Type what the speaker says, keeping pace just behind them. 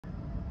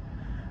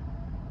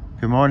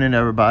Good morning,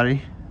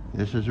 everybody.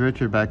 This is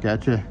Richard back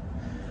at you.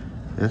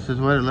 This is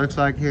what it looks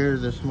like here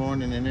this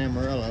morning in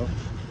Amarillo.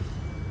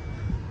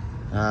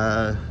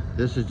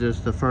 This is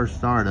just the first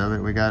start of it.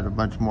 We got a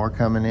bunch more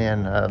coming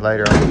in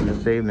later on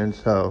this evening,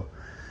 so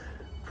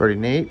pretty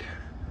neat.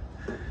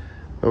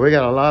 But we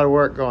got a lot of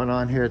work going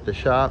on here at the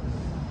shop.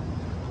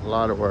 A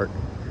lot of work.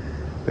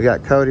 We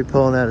got Cody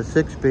pulling out a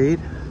 6-speed.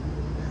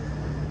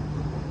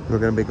 We're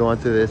going to be going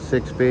through this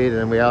 6-speed,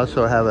 and we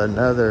also have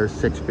another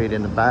 6-speed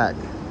in the back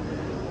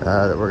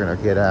that we're going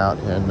to get out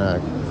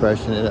and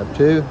freshen it up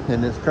too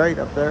in this crate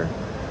up there.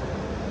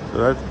 So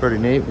that's pretty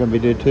neat. We're going to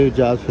be doing 2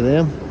 jobs for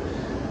them.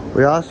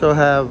 We also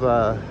have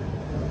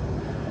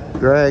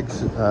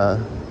Greg's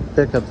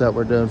pickup that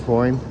we're doing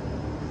for him.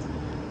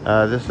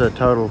 This is a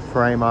total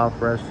frame off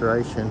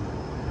restoration,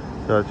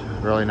 so it's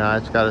really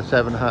nice. It's got a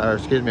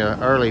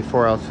an early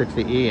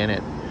 4L60E in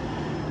it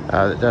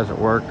that doesn't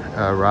work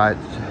right,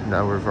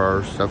 no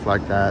reverse, stuff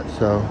like that.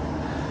 So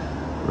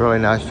really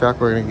nice truck.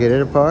 We're going to get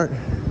it apart.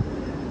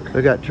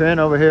 We got Trent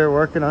over here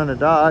working on the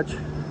Dodge,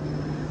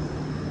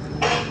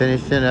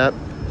 finishing up,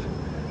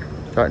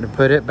 starting to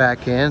put it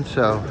back in.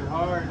 So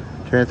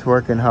Trent's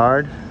working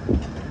hard.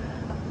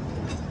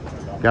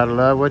 Gotta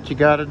love what you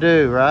gotta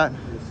do, right?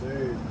 Yes,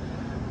 sir.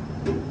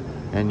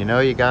 And you know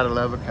you gotta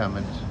love a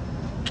Cummins.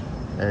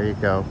 There you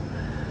go.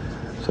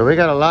 So we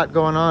got a lot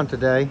going on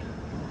today,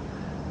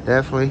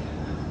 definitely.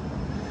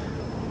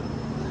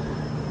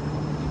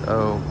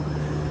 So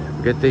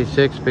get these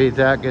 6-speeds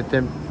out, get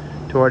them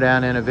tore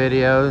down in a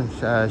video,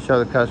 and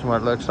show the customer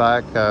what it looks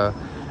like.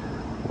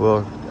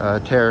 We'll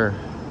tear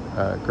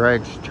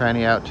Greg's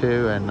tranny out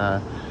too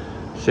and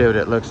see what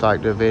it looks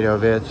like, do a video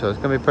of it. So it's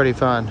gonna be pretty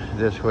fun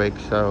this week.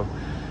 So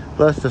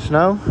plus the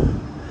snow.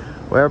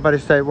 Well, everybody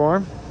stay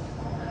warm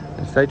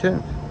and stay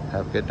tuned.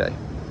 Have a good day.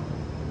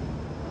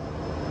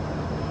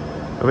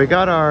 We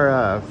got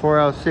our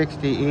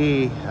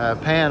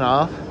 4L60E pan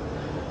off.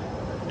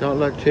 Don't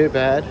look too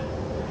bad.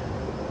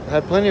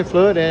 Had plenty of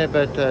fluid in it,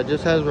 but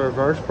just has a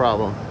reverse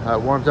problem.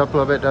 Warms up a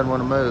little bit, doesn't want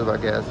to move, I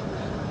guess.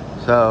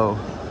 So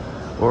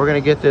we're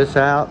gonna get this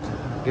out,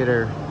 get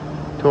her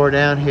tore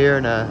down here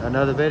in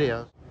another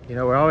video. You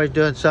know, we're always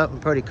doing something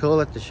pretty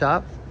cool at the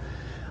shop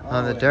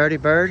on the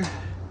DIRTYBIRD.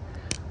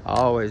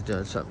 Always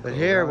doing something. But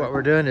here what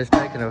we're doing is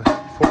taking a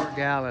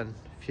 4-gallon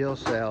fuel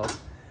cell,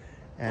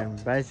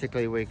 and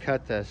basically we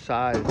cut the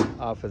side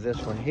off of this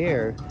one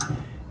here,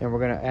 and we're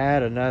gonna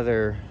add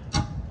another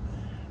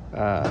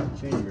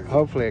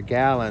hopefully a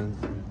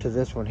gallon to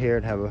this one here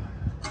and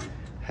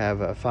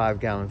have a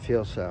 5-gallon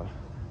fuel cell.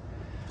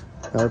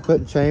 Now we're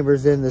putting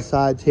chambers in the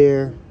sides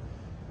here.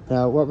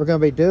 Now what we're going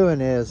to be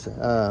doing is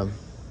oh,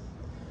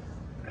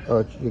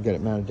 you get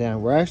it mounted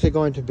down. We're actually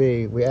going to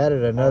be, we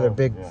added another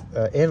big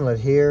inlet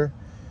here.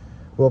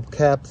 We'll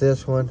cap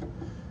this one.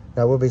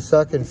 Now we'll be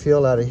sucking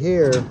fuel out of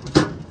here,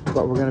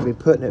 but we're going to be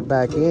putting it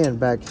back here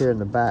in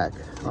the back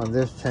on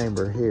this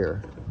chamber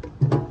here.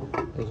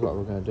 Is what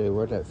we're going to do.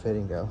 Where'd that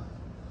fitting go?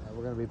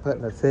 We're going to be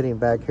putting a fitting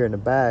back here in the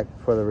back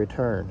for the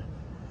return.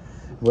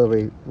 We'll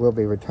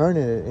be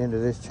returning it into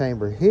this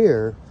chamber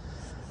here,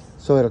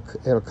 so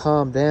it'll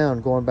calm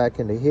down going back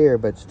into here,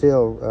 but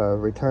still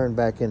return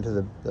back into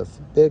the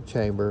big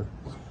chamber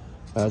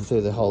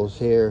through the holes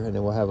here, and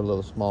then we'll have a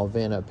little small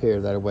vent up here.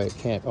 That way it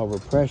can't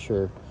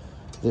overpressure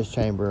this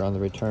chamber on the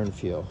return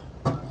fuel.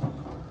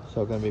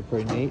 So it's going to be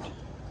pretty neat.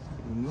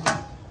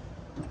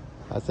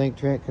 I think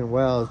Trent can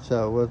weld,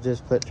 so we'll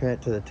just put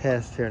Trent to the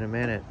test here in a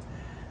minute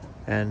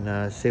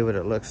and see what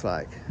it looks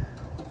like.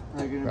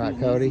 Right,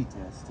 Cody?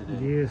 Test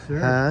today. Yes, sir.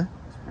 Huh?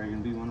 It's probably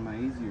gonna be one of my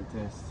easier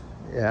tests.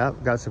 Yeah,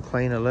 got some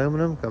clean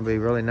aluminum. Gonna be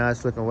really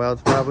nice looking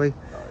welds probably.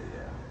 Oh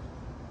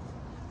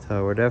yeah.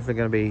 So we're definitely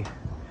gonna be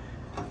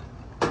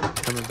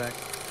coming back.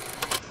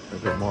 A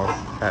bit more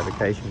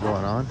fabrication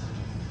going on.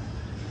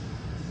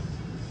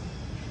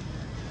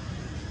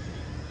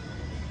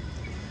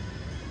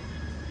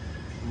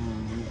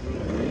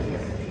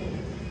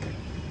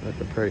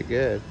 Looking pretty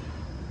good.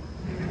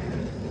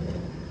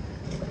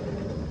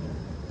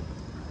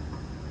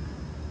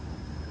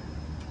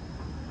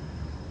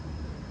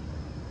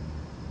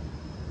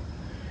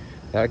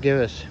 That'll give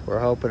us, we're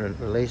hoping, at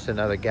least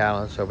another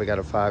gallon, so we got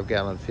a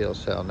 5-gallon fuel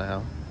cell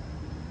now.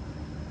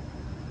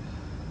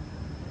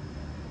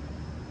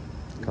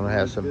 Gonna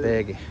have some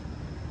big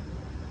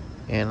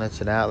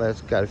inlets and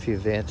outlets. Got a few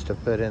vents to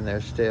put in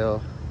there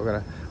still.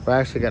 We're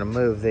actually gonna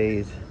move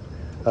these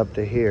up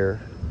to here,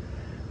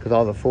 because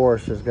all the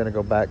force is going to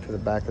go back to the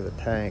back of the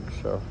tank.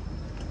 So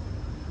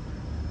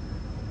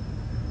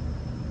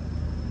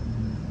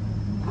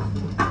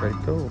pretty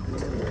cool.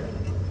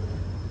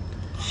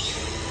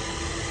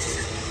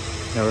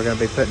 Now we're going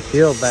to be putting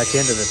fuel back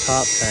into the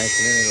top tank,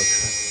 and then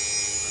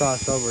it'll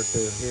cross over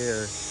to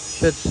here.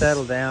 Should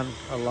settle down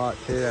a lot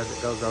too as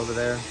it goes over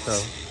there. So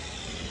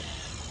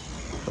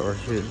that's what we're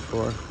shooting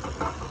for.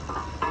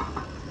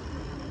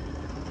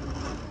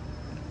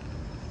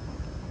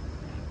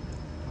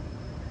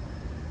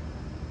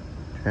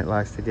 Trent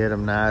likes to get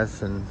them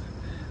nice and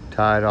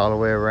tied all the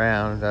way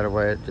around. that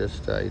way it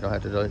just, you don't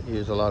have to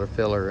use a lot of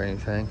filler or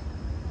anything. So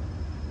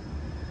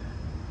we're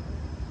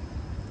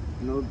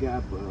No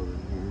gap welding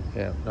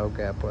here. Yeah, no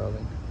gap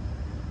welding.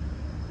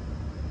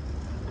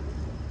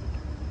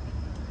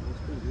 That's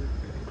pretty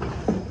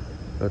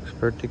good. Looks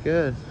pretty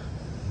good.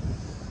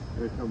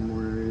 There are a couple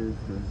more areas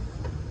to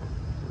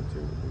what's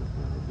everything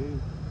do.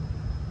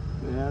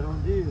 Yeah, I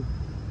don't do.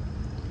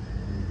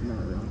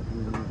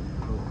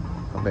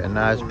 That'll be a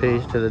nice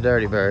piece to the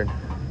Dirty Bird.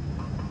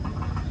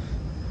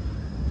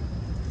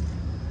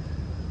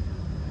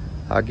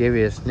 I'll give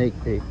you a sneak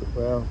peek.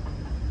 Well,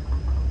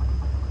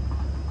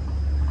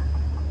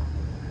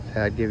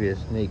 I'd give you a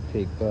sneak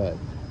peek, but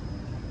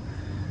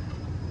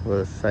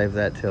we'll save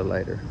that till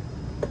later.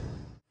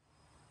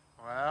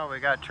 Well, we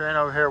got Trent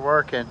over here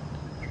working.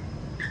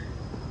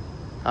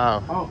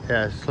 Oh,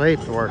 yeah, sleep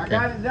working.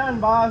 I got it done,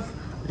 boss.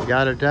 You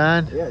got it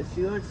done? Yeah,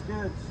 she looks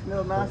good. She's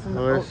still nice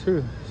and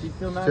She's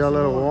still nice still a and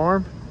little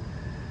warm.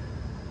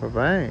 Well,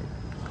 bang.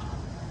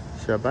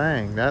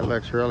 Shebang. That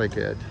looks really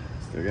good.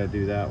 Still gotta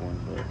do that one,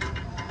 but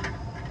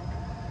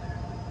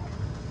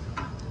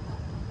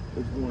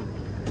which one?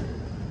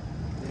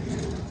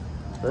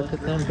 Look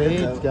at them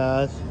beads,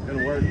 guys. It's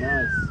gonna work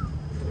nice.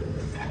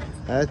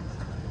 That's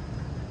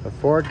a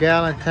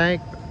 4-gallon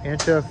tank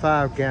into a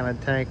 5-gallon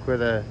tank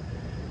with a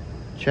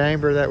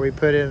chamber that we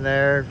put in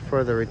there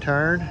for the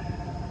return.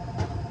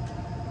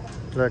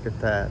 Look at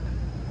that.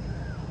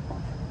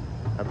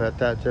 I bet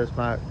that just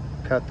might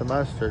cut the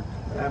mustard.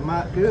 That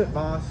might do it,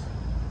 boss.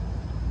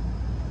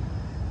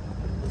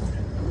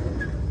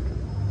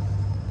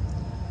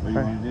 What do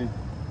you want to do?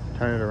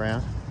 Turn it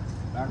around.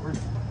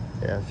 Backwards?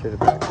 Yeah, see the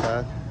back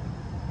side.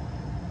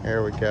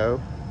 There we go.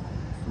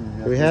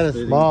 So We had a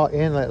small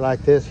inlet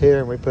like this here,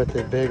 and we put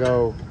the big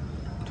old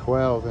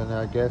 12 in there.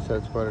 I guess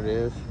that's what it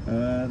is.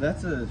 I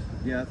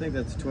think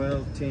that's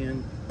 12,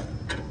 10.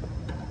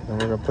 And we're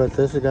gonna put,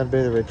 this is gonna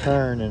be the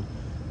return, and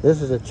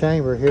this is a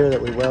chamber here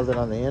that we welded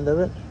on the end of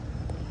it.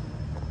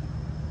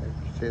 You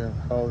can see the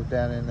holes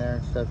down in there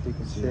and stuff you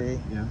can see.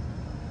 Yeah.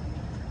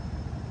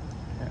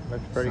 It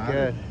looks pretty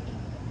good.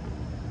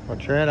 Well,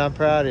 Trent, I'm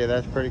proud of you.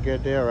 That's a pretty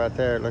good deal right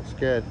there. It looks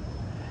good.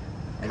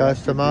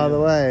 Custom all the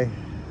way.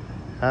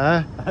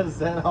 Huh? I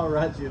said I'll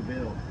write you a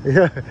bill.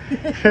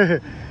 Yeah.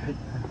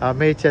 I'll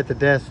meet you at the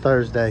desk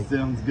Thursday.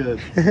 Sounds good.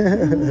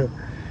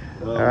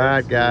 All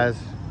right, guys.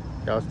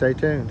 Y'all stay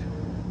tuned.